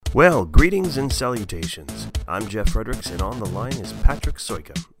Well, greetings and salutations. I'm Jeff Fredericks, and on the line is Patrick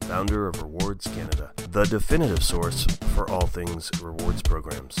Soika, founder of Rewards Canada, the definitive source for all things rewards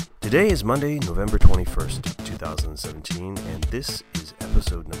programs. Today is Monday, November 21st, 2017, and this is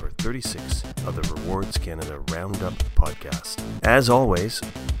episode number 36 of the Rewards Canada Roundup podcast. As always,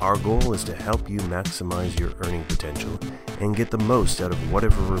 our goal is to help you maximize your earning potential and get the most out of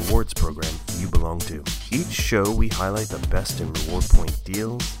whatever rewards program you belong to. Each show, we highlight the best in reward point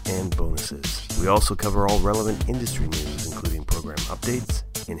deals and bonuses. We also cover all relevant industry news, including program updates,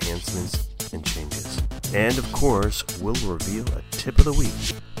 enhancements, and changes. And of course, we'll reveal a tip of the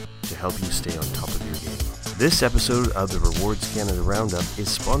week to help you stay on top of your game. This episode of the Rewards Canada Roundup is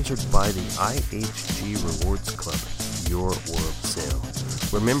sponsored by the IHG Rewards Club, Your World Sale,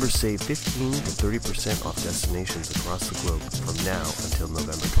 where members save 15 to 30% off destinations across the globe from now until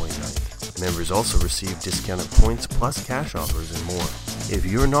November 29th. Members also receive discounted points plus cash offers and more. If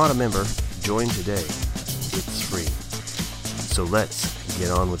you're not a member, join today. It's free. So let's get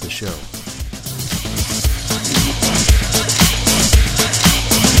on with the show.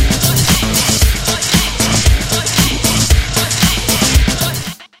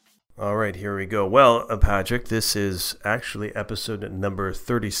 All right, here we go. Well, Patrick, this is actually episode number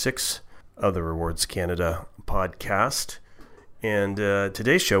 36 of the Rewards Canada podcast. And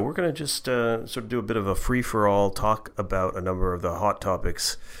today's show, we're going to just sort of do a bit of a free-for-all, talk about a number of the hot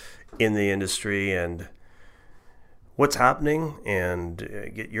topics in the industry and what's happening, and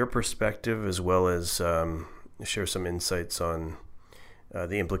get your perspective, as well as share some insights on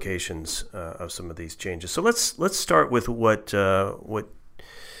the implications of some of these changes. So let's start with what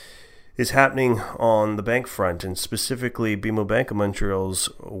is happening on the bank front, and specifically BMO Bank of Montreal's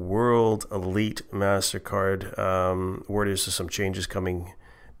World Elite MasterCard. Word is some changes coming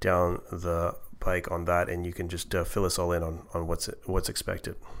down the pike on that, and you can just fill us all in on what's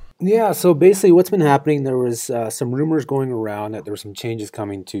expected. Yeah, so basically what's been happening, there was some rumors going around that there were some changes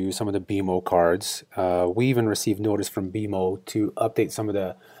coming to some of the BMO cards. We even received notice from BMO to update some of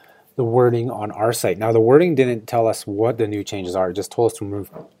the wording on our site. Now, the wording didn't tell us what the new changes are. It just told us to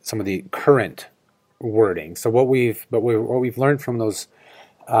remove some of the current wording. So what we've learned from those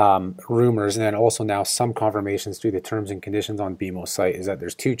rumors, and then also now some confirmations through the terms and conditions on BMO's site, is that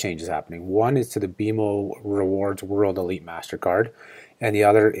there's two changes happening. One is to the BMO Rewards World Elite MasterCard, and the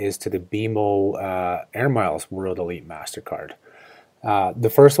other is to the BMO Air Miles World Elite MasterCard.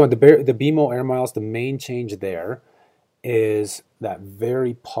 The first one, the BMO Air Miles, the main change there is that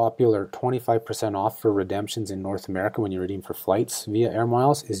very popular 25% off for redemptions in North America when you redeem for flights via Air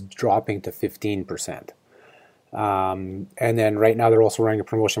Miles is dropping to 15%. And then right now they're also running a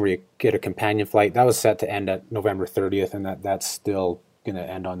promotion where you get a companion flight. That was set to end at November 30th, and that's still going to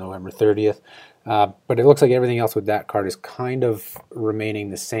end on November 30th. But it looks like everything else with that card is kind of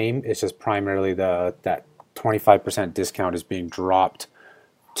remaining the same. It's just primarily that 25% discount is being dropped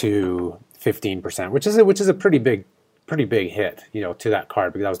to 15%, which is a pretty big hit, to that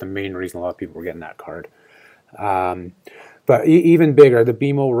card, because that was the main reason a lot of people were getting that card. But even bigger, the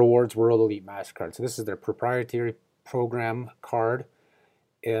BMO Rewards World Elite MasterCard. So this is their proprietary program card,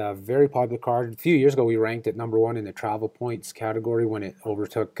 a very popular card. A few years ago, we ranked it number one in the travel points category when it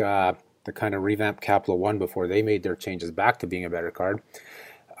overtook the kind of revamped Capital One before they made their changes back to being a better card.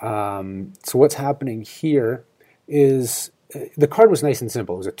 So what's happening here is the card was nice and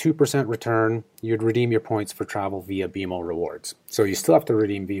simple. It was a 2% return. You'd redeem your points for travel via BMO Rewards. So you still have to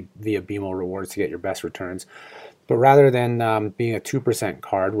redeem via BMO Rewards to get your best returns. But rather than being a 2%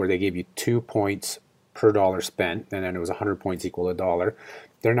 card where they gave you 2 points per dollar spent, and then it was 100 points equal a dollar,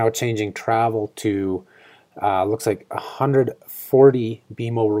 they're now changing travel to, looks like 140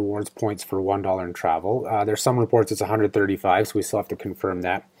 BMO Rewards points for $1 in travel. There's some reports it's 135, so we still have to confirm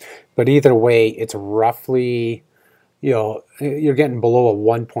that. But either way, it's roughly, you're getting below a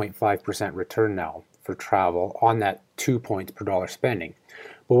 1.5% return now for travel on that 2 points per dollar spending.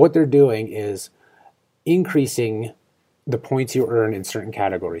 But what they're doing is increasing the points you earn in certain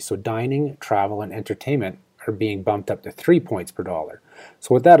categories. So dining, travel, and entertainment are being bumped up to 3 points per dollar.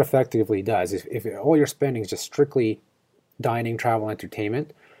 So what that effectively does is if all your spending is just strictly dining, travel,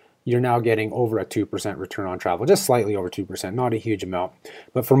 entertainment, you're now getting over a 2% return on travel, just slightly over 2%, not a huge amount.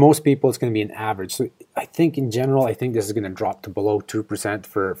 But for most people, it's going to be an average. So I think in general, this is going to drop to below 2%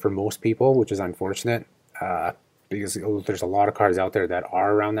 for most people, which is unfortunate because there's a lot of cards out there that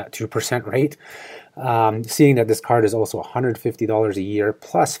are around that 2% rate. Seeing that this card is also $150 a year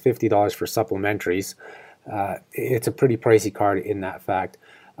plus $50 for supplementaries, it's a pretty pricey card in that fact.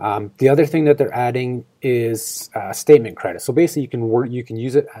 The other thing that they're adding is statement credit. So basically, you can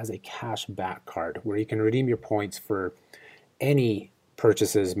use it as a cash back card where you can redeem your points for any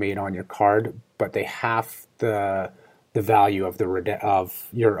purchases made on your card, but they half the value of of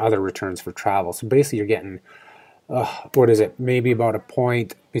your other returns for travel. So basically, you're getting what is it? Maybe about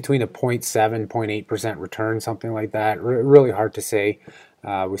between a 0.7, 0.8% return, something like that. Really hard to say.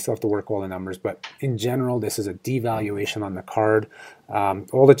 We still have to work all the numbers, but in general, this is a devaluation on the card.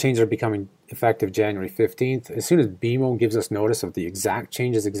 All the changes are becoming effective January 15th. As soon as BMO gives us notice of the exact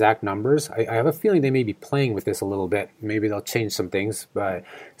changes, exact numbers, I have a feeling they may be playing with this a little bit. Maybe they'll change some things by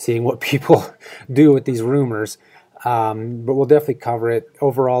seeing what people do with these rumors. But we'll definitely cover it.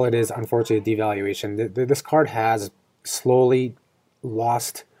 Overall, it is unfortunately a devaluation. This card has slowly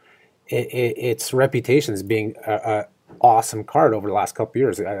lost its reputation as being a awesome card over the last couple of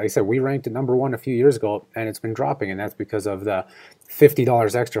years. Like I said, we ranked it number one a few years ago, and it's been dropping, and that's because of the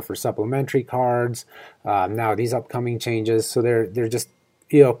 $50 extra for supplementary cards. Now these upcoming changes, so they're just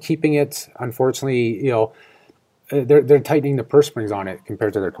keeping it. Unfortunately, they're tightening the purse strings on it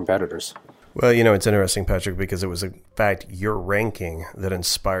compared to their competitors. Well, it's interesting, Patrick, because it was in fact your ranking that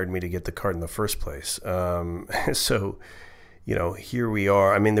inspired me to get the card in the first place. So, here we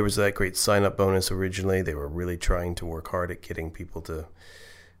are. I mean, there was that great sign-up bonus originally. They were really trying to work hard at getting people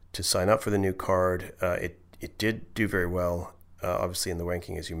to sign up for the new card. It did do very well, obviously in the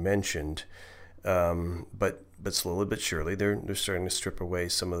ranking, as you mentioned. But slowly but surely, they're starting to strip away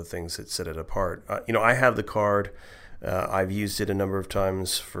some of the things that set it apart. I have the card. I've used it a number of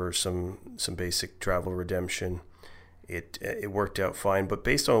times for some basic travel redemption. It worked out fine, but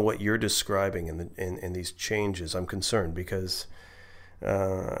based on what you're describing in these changes, I'm concerned because,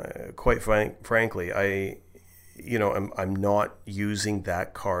 quite frankly, I'm not using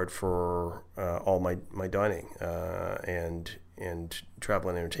that card for all my dining and travel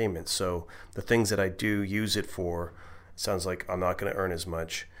and entertainment. So the things that I do use it for, it sounds like I'm not going to earn as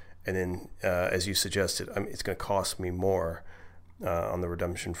much. And then, as you suggested, it's going to cost me more on the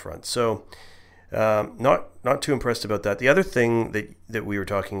redemption front. So, not too impressed about that. The other thing that we were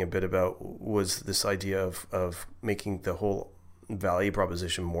talking a bit about was this idea of making the whole value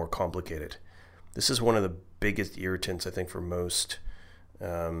proposition more complicated. This is one of the biggest irritants, I think, for most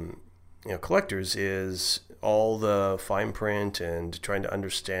collectors, is all the fine print and trying to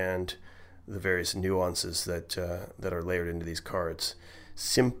understand the various nuances that are layered into these cards.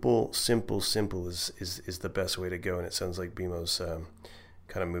 Simple is the best way to go, and it sounds like BMO's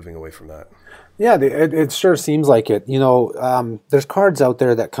kind of moving away from that. Yeah, it sure seems like it. There's cards out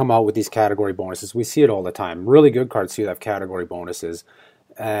there that come out with these category bonuses. We see it all the time. Really good cards too that have category bonuses,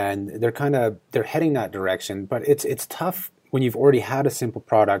 and they're heading that direction. But it's tough when you've already had a simple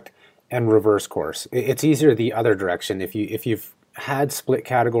product and reverse course. It's easier the other direction if you've had split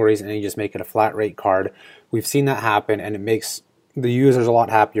categories and you just make it a flat rate card. We've seen that happen, and it makes the users a lot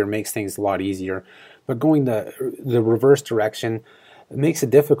happier, makes things a lot easier. But going the reverse direction, it makes it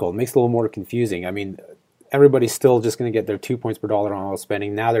difficult, it makes it a little more confusing. I mean, everybody's still just going to get their 2 points per dollar on all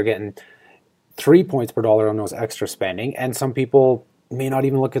spending. Now they're getting 3 points per dollar on those extra spending. And some people may not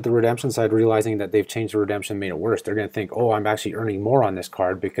even look at the redemption side, realizing that they've changed the redemption, made it worse. They're going to think, oh, I'm actually earning more on this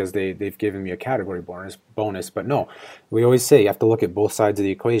card because they've given me a category bonus. But no, we always say you have to look at both sides of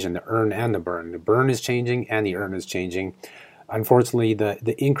the equation, the earn and the burn. The burn is changing and the earn is changing. Unfortunately,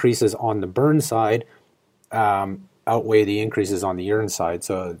 the increases on the burn side outweigh the increases on the earn side.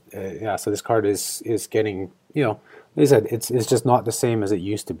 So so this card is getting, like I said, it's just not the same as it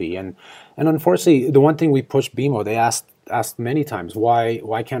used to be. And unfortunately, the one thing we pushed BMO, they asked many times,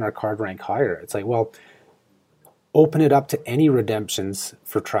 why can't our card rank higher? It's like, well, open it up to any redemptions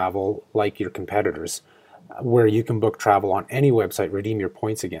for travel like your competitors, where you can book travel on any website, redeem your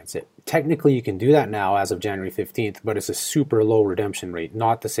points against it. Technically, you can do that now as of January 15th, but it's a super low redemption rate,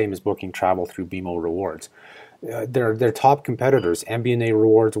 not the same as booking travel through BMO Rewards. Their top competitors, MBNA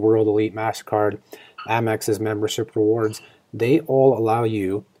Rewards, World Elite, MasterCard, Amex's membership rewards, they all allow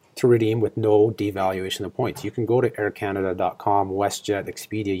you to redeem with no devaluation of points. You can go to aircanada.com, WestJet,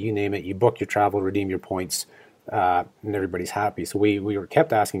 Expedia, you name it, you book your travel, redeem your points, and everybody's happy. So we were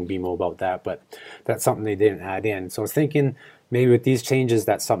kept asking BMO about that, but that's something they didn't add in. So I was thinking maybe with these changes,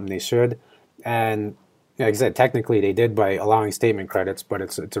 that's something they should. And like I said, technically they did by allowing statement credits, but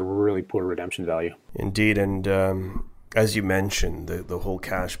it's a really poor redemption value. Indeed, and as you mentioned, the whole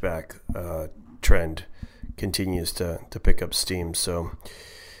cashback trend continues to pick up steam. So,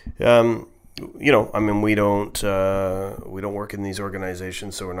 we don't work in these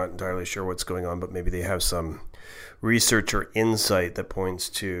organizations, so we're not entirely sure what's going on. But maybe they have some research or insight that points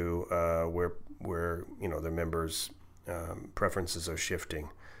to where their members' preferences are shifting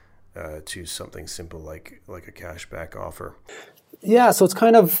to something simple like a cashback offer. Yeah, so it's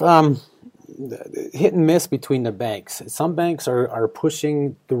kind of hit and miss between the banks. Some banks are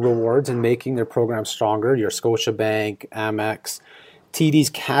pushing the rewards and making their program stronger. Your Scotiabank, Amex, TD's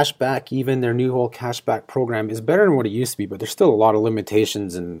cashback, even their new whole cashback program is better than what it used to be, but there's still a lot of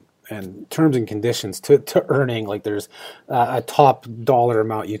limitations and terms and conditions to earning. Like there's a top dollar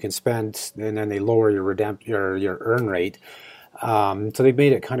amount you can spend, and then they lower your earn rate. So they've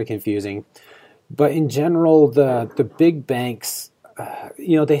made it kind of confusing. But in general, the big banks,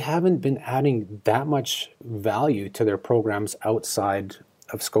 they haven't been adding that much value to their programs outside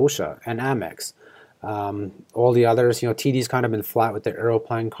of Scotia and Amex. All the others, TD's kind of been flat with their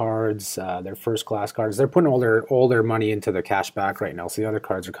Aeroplan cards, their first class cards. They're putting all their money into the cashback right now, so the other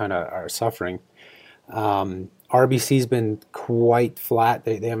cards are suffering. RBC's been quite flat.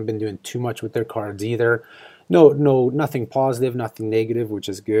 They haven't been doing too much with their cards either. No, nothing positive, nothing negative, which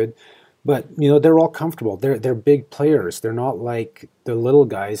is good. But they're all comfortable. They're big players. They're not like the little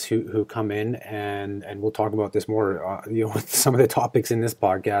guys who come in and we'll talk about this more. With some of the topics in this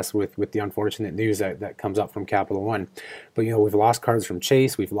podcast with the unfortunate news that comes up from Capital One. But we've lost cards from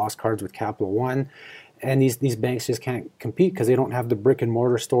Chase. We've lost cards with Capital One, and these banks just can't compete because they don't have the brick and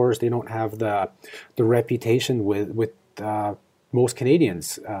mortar stores. They don't have the reputation with most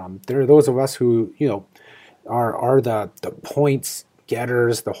Canadians. There are those of us who are the points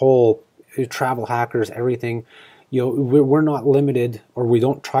getters, the whole travel hackers, everything. We're not limited, or we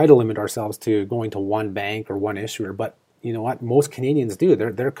don't try to limit ourselves to going to one bank or one issuer. But you know what? Most Canadians do.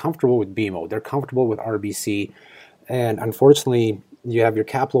 They're comfortable with BMO. They're comfortable with RBC. And unfortunately, you have your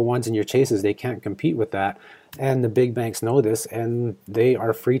Capital Ones and your Chases. They can't compete with that. And the big banks know this, and they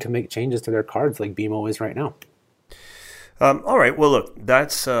are free to make changes to their cards like BMO is right now. All right. Well, look,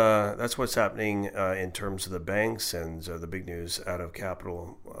 that's what's happening in terms of the banks and the big news out of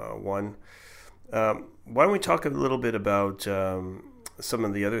Capital One. Why don't we talk a little bit about some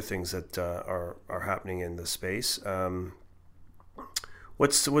of the other things that are happening in the space?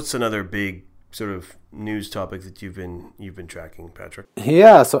 What's another big sort of news topic that you've been tracking, Patrick?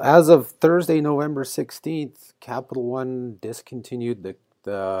 Yeah. So as of Thursday, November 16th, Capital One discontinued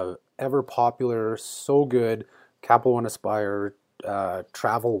the ever popular, so good Capital One Aspire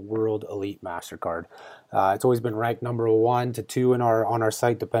Travel World Elite MasterCard. It's always been ranked number 1 to 2 on our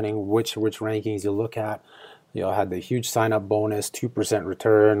site, depending which rankings you look at. Had the huge sign-up bonus, 2%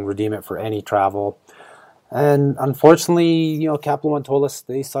 return, redeem it for any travel. And unfortunately, Capital One told us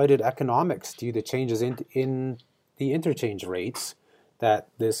they cited economics due to changes in the interchange rates, that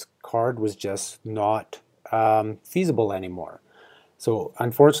this card was just not feasible anymore. So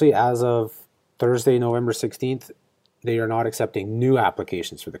unfortunately, as of Thursday, November 16th, they are not accepting new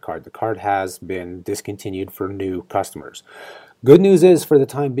applications for the card. The card has been discontinued for new customers. Good news is, for the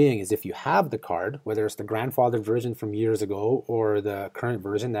time being, is if you have the card, whether it's the grandfathered version from years ago or the current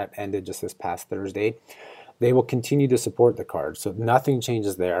version that ended just this past Thursday, they will continue to support the card. So nothing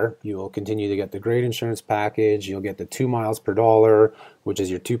changes there. You will continue to get the great insurance package. You'll get the 2 miles per dollar, which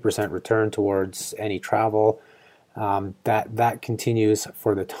is your 2% return towards any travel. That continues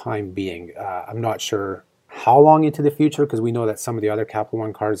for the time being. I'm not sure how long into the future, because we know that some of the other Capital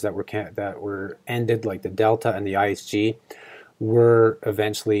One cards that were ended, like the Delta and the ISG, were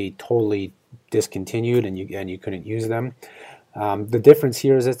eventually totally discontinued, and you couldn't use them. The difference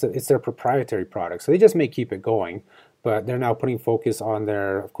here is it's their proprietary product, so they just may keep it going, but they're now putting focus on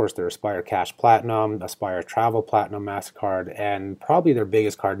their Aspire Cash Platinum, Aspire Travel Platinum MasterCard, and probably their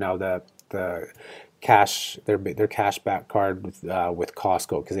biggest card now, the cash, their cashback card with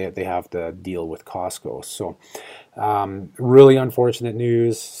Costco, because they have the deal with Costco. So really unfortunate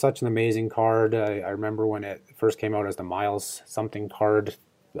news. Such an amazing card. I remember when it first came out as the Miles something card,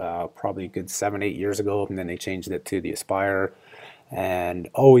 probably a good 7-8 years ago, and then they changed it to the Aspire, and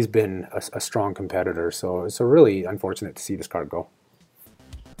always been a strong competitor. So it's really unfortunate to see this card go.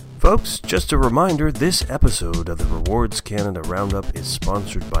 Folks, just a reminder, this episode of the Rewards Canada Roundup is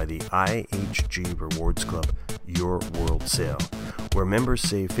sponsored by the IHG Rewards Club Your World Sale, where members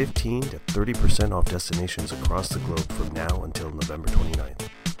save 15 to 30% off destinations across the globe from now until November 29th.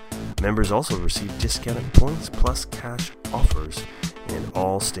 Members also receive discounted points plus cash offers, and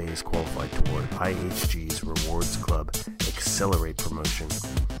all stays qualified toward IHG's Rewards Club Accelerate promotion,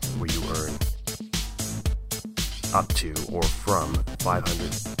 where you earn up to or from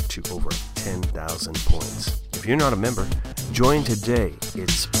 500 to over 10,000 points. If you're not a member, join today.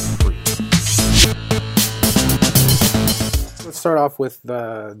 It's free. Let's start off with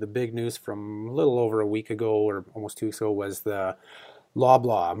the big news from a little over a week ago, or almost 2 weeks ago, was the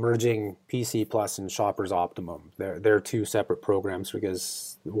Loblaw merging PC Plus and Shoppers Optimum. They're two separate programs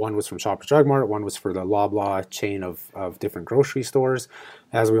because one was from Shoppers Drug Mart, one was for the Loblaw chain of different grocery stores.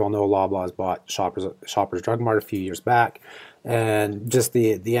 As we all know, Loblaw has bought Shoppers Drug Mart a few years back. And just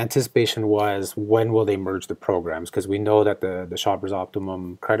the anticipation was, when will they merge the programs? Because we know that the Shoppers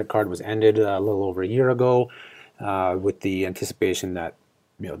Optimum credit card was ended a little over a year ago, with the anticipation that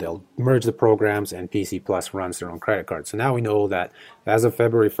they'll merge the programs and PC Plus runs their own credit card. So now we know that as of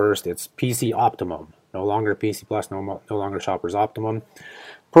February 1st, it's PC Optimum, no longer PC Plus, no longer Shoppers Optimum.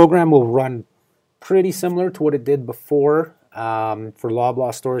 Program will run pretty similar to what it did before. For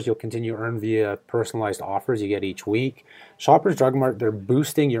Loblaw stores, you'll continue to earn via personalized offers you get each week. Shoppers Drug Mart, they're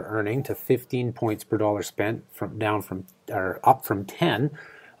boosting your earning to 15 points per dollar spent, up from 10.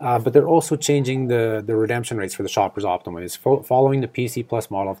 But they're also changing the redemption rates for the Shoppers Optimum. It's following the PC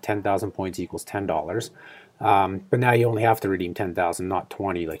Plus model of 10,000 points equals $10. But now you only have to redeem 10,000, not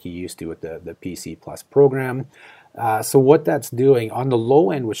 20 like you used to with the PC Plus program. So what that's doing, on the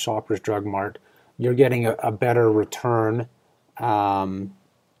low end with Shoppers Drug Mart, you're getting a better return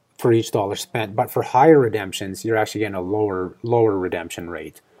for each dollar spent. But for higher redemptions, you're actually getting a lower redemption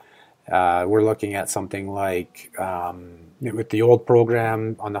rate. We're looking at something like, with the old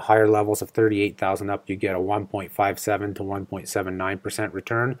program, on the higher levels of 38,000 up, you get a 1.57 to 1.79%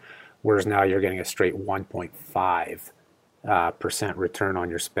 return, whereas now you're getting a straight 1.5% return on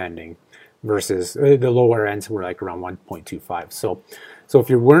your spending, versus the lower ends were like around 1.25. So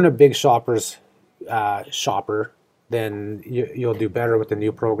if you weren't a big shopper, then you'll do better with the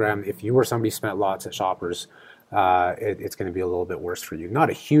new program. If you were somebody who spent lots at Shoppers, it's going to be a little bit worse for you. Not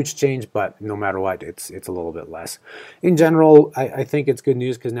a huge change, but no matter what, it's a little bit less. In general, I think it's good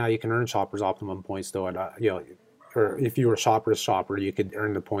news because now you can earn Shoppers Optimum points, though. Or if you were a Shoppers shopper, you could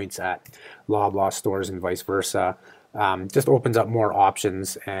earn the points at Loblaw stores and vice versa. Just opens up more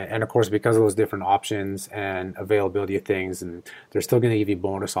options, and of course, because of those different options and availability of things, and they're still going to give you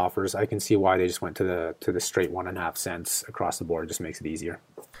bonus offers. I can see why they just went to the straight 1.5 cents across the board. It just makes it easier.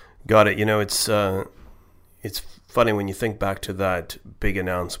 Got it. It's funny when you think back to that big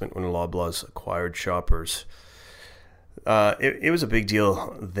announcement when Loblaw's acquired Shoppers. It was a big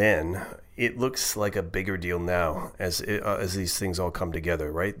deal then. It looks like a bigger deal now as these things all come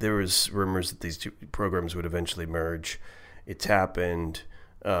together, right? There was rumors that these two programs would eventually merge. It's happened.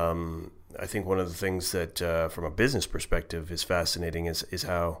 I think one of the things that, from a business perspective, is fascinating is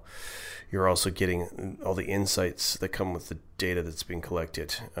how you're also getting all the insights that come with the data that's being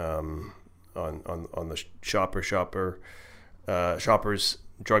collected on the Shoppers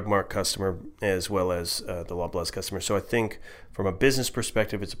Drug Mart customer, as well as the Loblaw's customer. So I think from a business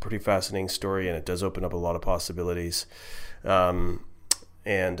perspective, it's a pretty fascinating story, and it does open up a lot of possibilities. And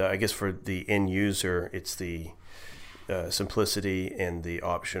I guess for the end user, it's the simplicity and the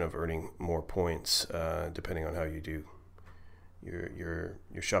option of earning more points depending on how you do your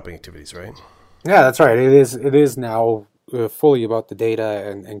shopping activities, right? Yeah, that's right. It is now fully about the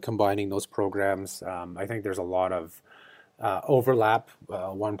data and combining those programs. I think there's a lot of overlap.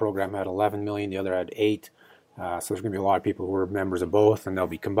 One program had 11 million, the other had 8. So there's going to be a lot of people who are members of both, and they'll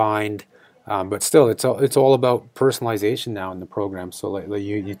be combined. But still, it's all about personalization now in the program. So like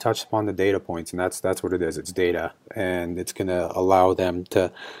you touched upon the data points, and that's what it is. It's data, and it's going to allow them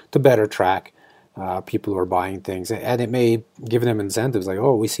to better track people who are buying things, and it may give them incentives like,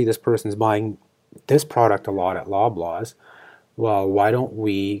 oh, we see this person's buying this product a lot at Loblaws. Well, why don't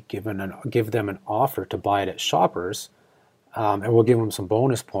we give them an offer to buy it at Shoppers, and we'll give them some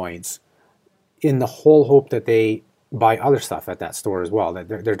bonus points in the whole hope that they buy other stuff at that store as well. That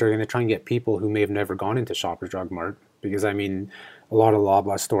they're going to try and get people who may have never gone into Shoppers Drug Mart, because I mean, a lot of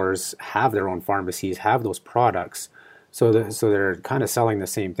Loblaw stores have their own pharmacies, have those products, so they're kind of selling the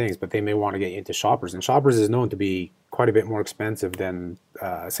same things, but they may want to get into Shoppers, and Shoppers is known to be quite a bit more expensive than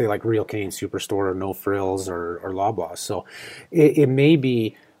say like Real Cane Superstore or No Frills or Loblaw. So it may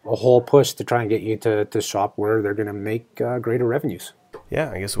be a whole push to try and get you to shop where they're going to make greater revenues.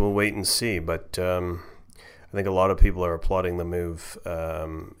 Yeah, I guess we'll wait and see, but I think a lot of people are applauding the move,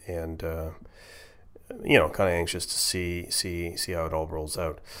 and kind of anxious to see how it all rolls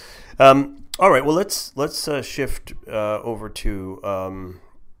out. All right, well let's shift over to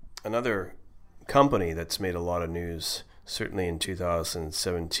another company that's made a lot of news, certainly in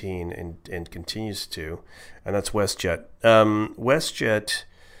 2017, and continues to, and that's WestJet. WestJet,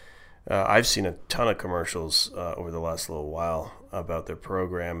 I've seen a ton of commercials over the last little while about their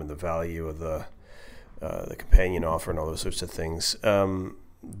program and the value of the companion offer and all those sorts of things.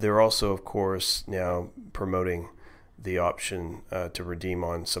 They're also, of course, now promoting the option to redeem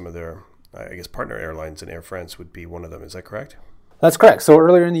on some of their, I guess, partner airlines, and Air France would be one of them. Is that correct? That's correct. So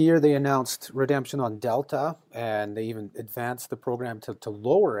earlier in the year, they announced redemption on Delta, and they even advanced the program to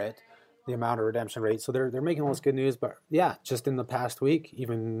lower it, the amount of redemption rate. So they're making all this good news. But yeah, just in the past week,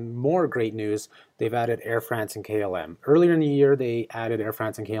 even more great news. They've added Air France and KLM. Earlier in the year, they added Air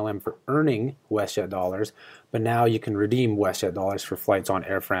France and KLM for earning WestJet dollars, but now you can redeem WestJet dollars for flights on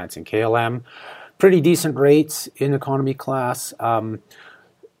Air France and KLM. Pretty decent rates in economy class.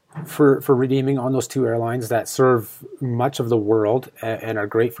 For redeeming on those two airlines that serve much of the world and are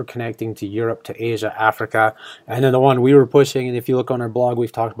great for connecting to Europe, to Asia, Africa. And then the one we were pushing, and if you look on our blog,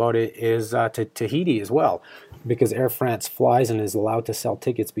 we've talked about it, is to Tahiti as well, because Air France flies and is allowed to sell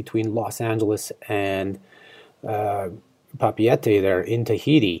tickets between Los Angeles and Papeete there in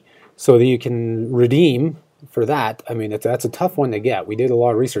Tahiti, so that you can redeem for that. I mean, that's a tough one to get. We did a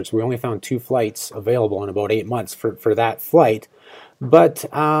lot of research. We only found 2 flights available in about 8 months for that flight. But,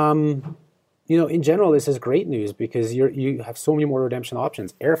 in general, this is great news because you have so many more redemption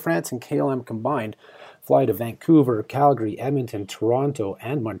options. Air France and KLM combined fly to Vancouver, Calgary, Edmonton, Toronto,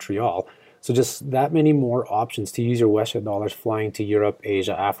 and Montreal. So just that many more options to use your WestJet dollars flying to Europe,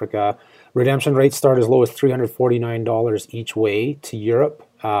 Asia, Africa. Redemption rates start as low as $349 each way to Europe.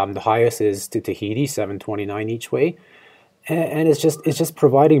 The highest is to Tahiti, $729 each way. And it's just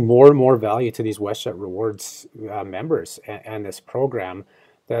providing more and more value to these WestJet Rewards members and this program.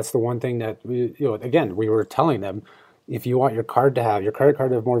 That's the one thing that we were telling them: if you want your credit card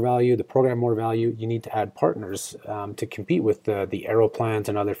to have more value, the program more value, you need to add partners to compete with the Aeroplans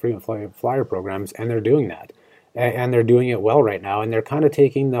and other frequent flyer programs, and they're doing that, and they're doing it well right now. And they're kind of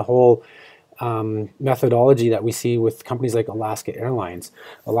taking the whole methodology that we see with companies like Alaska Airlines.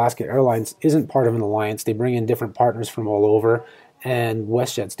 Alaska Airlines isn't part of an alliance. They bring in different partners from all over, and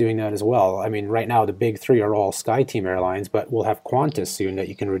WestJet's doing that as well. I mean, right now the big 3 are all SkyTeam airlines, but we'll have Qantas soon that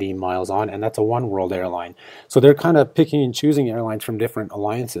you can redeem miles on, and that's a One World airline. So they're kind of picking and choosing airlines from different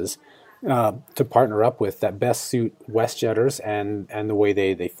alliances to partner up with that best suit WestJetters and the way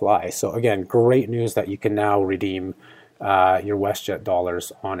they fly. So again, great news that you can now redeem your WestJet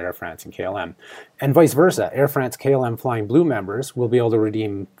dollars on Air France and KLM. And vice versa. Air France KLM Flying Blue members will be able to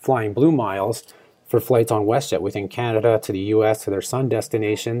redeem Flying Blue miles for flights on WestJet within Canada, to the US, to their sun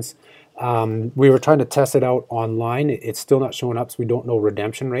destinations. We were trying to test it out online. It's still not showing up, so we don't know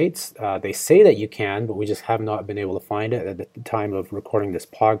redemption rates. They say that you can, but we just have not been able to find it at the time of recording this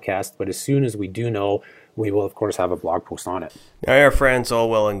podcast. But as soon as we do know, we will, of course, have a blog post on it. Now, Air France, all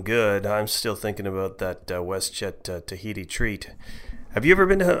well and good. I'm still thinking about that WestJet Tahiti treat. Have you ever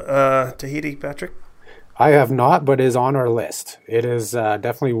been to Tahiti, Patrick? I have not, but it is on our list. It is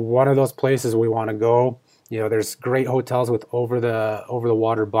definitely one of those places we want to go. There's great hotels with over the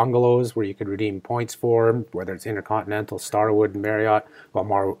water bungalows where you could redeem points for, whether it's Intercontinental, Starwood, Marriott,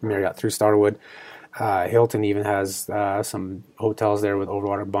 Marriott through Starwood. Hilton even has some hotels there with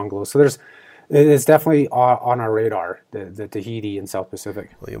overwater bungalows. So it's definitely on our radar, the Tahiti and South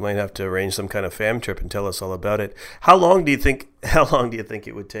Pacific. Well, you might have to arrange some kind of fam trip and tell us all about it. How long do you think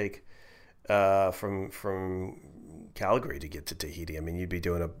it would take from Calgary to get to Tahiti? I mean, you'd be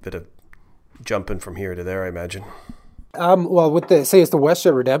doing a bit of jumping from here to there, I imagine. Well, it's the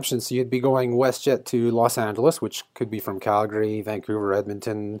WestJet redemption, so you'd be going WestJet to Los Angeles, which could be from Calgary, Vancouver,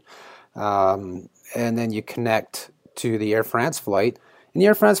 Edmonton, and then you connect to the Air France flight. And the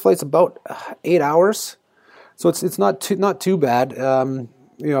Air France flight's about 8 hours, so it's not too bad.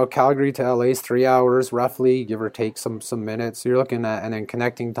 Calgary to LA is 3 hours roughly, give or take some minutes. You're looking at, and then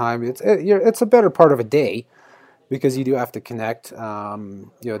connecting time. It's a better part of a day because you do have to connect.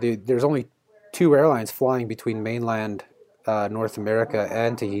 There's only 2 airlines flying between mainland North America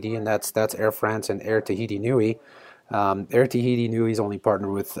and Tahiti, and that's Air France and Air Tahiti Nui. Air Tahiti Nui is only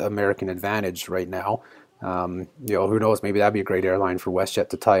partnered with American Advantage right now. Who knows? Maybe that'd be a great airline for WestJet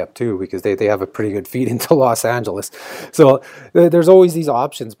to tie up too, because they have a pretty good feed into Los Angeles. So there's always these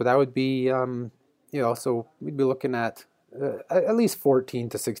options, but that would be, so we'd be looking at least 14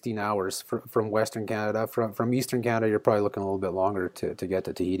 to 16 hours from Western Canada. From Eastern Canada, you're probably looking a little bit longer to get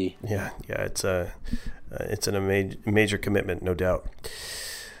to Tahiti. Yeah, it's a major commitment, no doubt.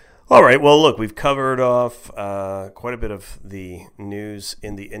 All right, well, look, we've covered off quite a bit of the news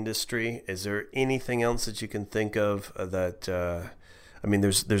in the industry. Is there anything else that you can think of that,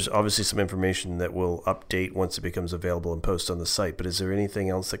 there's obviously some information that we'll update once it becomes available and post on the site, but is there anything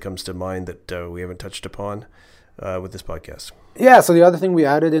else that comes to mind that we haven't touched upon with this podcast? Yeah, so the other thing we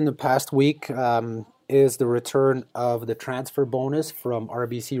added in the past week is the return of the transfer bonus from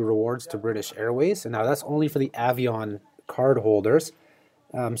RBC Rewards to British Airways. And now that's only for the Avion card holders.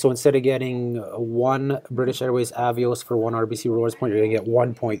 So instead of getting 1 British Airways Avios for 1 RBC Rewards point, you're going to get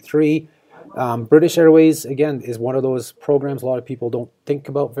 1.3. British Airways, again, is one of those programs a lot of people don't think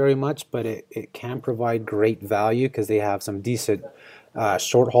about very much, but it can provide great value because they have some decent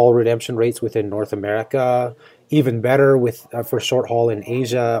short haul redemption rates within North America, even better with for short haul in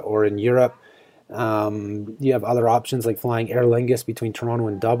Asia or in Europe. You have other options like flying Aer Lingus between Toronto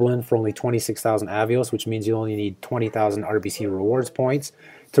and Dublin for only 26,000 Avios, which means you only need 20,000 RBC rewards points.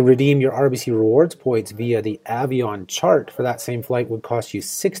 To redeem your RBC rewards points via the Avion chart for that same flight would cost you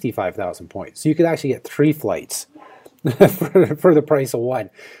 65,000 points. So you could actually get 3 flights for the price of 1.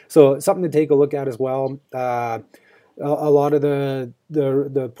 So something to take a look at as well. A lot of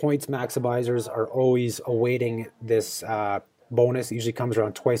the points maximizers are always awaiting this bonus. It usually comes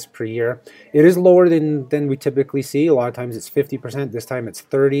around twice per year. It is lower than we typically see. A lot of times it's 50%. This time it's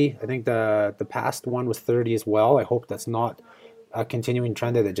 30. I think the past one was 30 as well. I hope that's not a continuing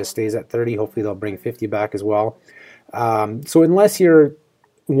trend that it just stays at 30. Hopefully they'll bring 50 back as well. So unless you're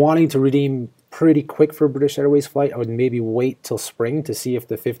wanting to redeem pretty quick for a British Airways flight, I would maybe wait till spring to see if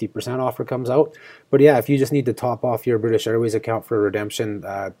the 50% offer comes out. But yeah, if you just need to top off your British Airways account for a redemption,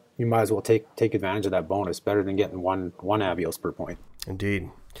 you might as well take advantage of that bonus. Better than getting one Avios per point. Indeed.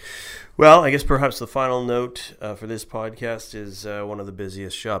 Well, I guess perhaps the final note for this podcast is one of the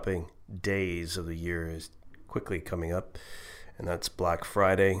busiest shopping days of the year is quickly coming up. And that's Black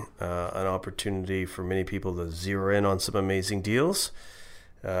Friday, an opportunity for many people to zero in on some amazing deals,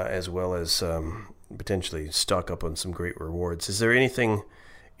 as well as potentially stock up on some great rewards. Is there anything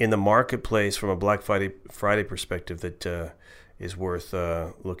in the marketplace from a Black Friday perspective that is worth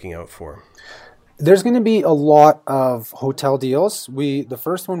looking out for? There's going to be a lot of hotel deals. The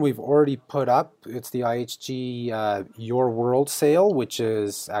first one we've already put up. It's the IHG Your World sale, which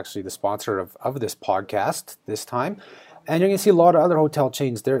is actually the sponsor of this podcast this time. And you're going to see a lot of other hotel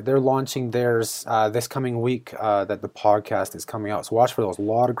chains. They're launching theirs this coming week that the podcast is coming out. So watch for those. A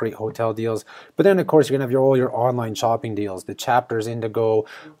lot of great hotel deals. But then, of course, you're going to have all your online shopping deals. The Chapters, Indigo,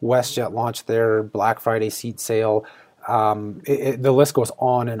 WestJet launched their Black Friday seat sale. The list goes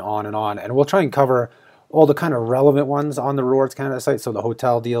on and on and on. And we'll try and cover all the kind of relevant ones on the Rewards Canada site. So the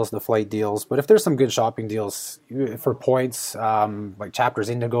hotel deals, the flight deals. But if there's some good shopping deals for points, like Chapters,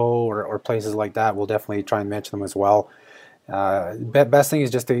 Indigo, or places like that, we'll definitely try and mention them as well. Best thing is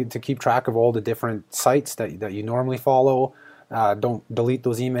just to keep track of all the different sites that you normally follow. Don't delete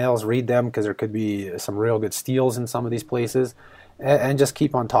those emails, read them, because there could be some real good steals in some of these places, and just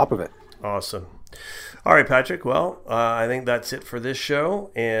keep on top of it. Awesome. All right, Patrick. Well, I think that's it for this show,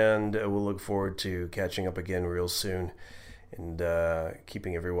 and we'll look forward to catching up again real soon and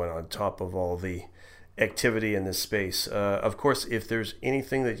keeping everyone on top of all the activity in this space. Of course, if there's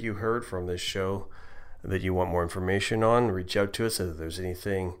anything that you heard from this show that you want more information on, reach out to us. If there's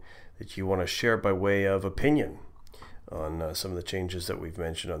anything that you want to share by way of opinion on some of the changes that we've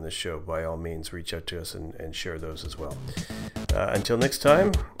mentioned on this show, by all means, reach out to us and share those as well. Until next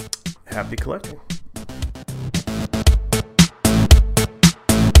time, happy collecting.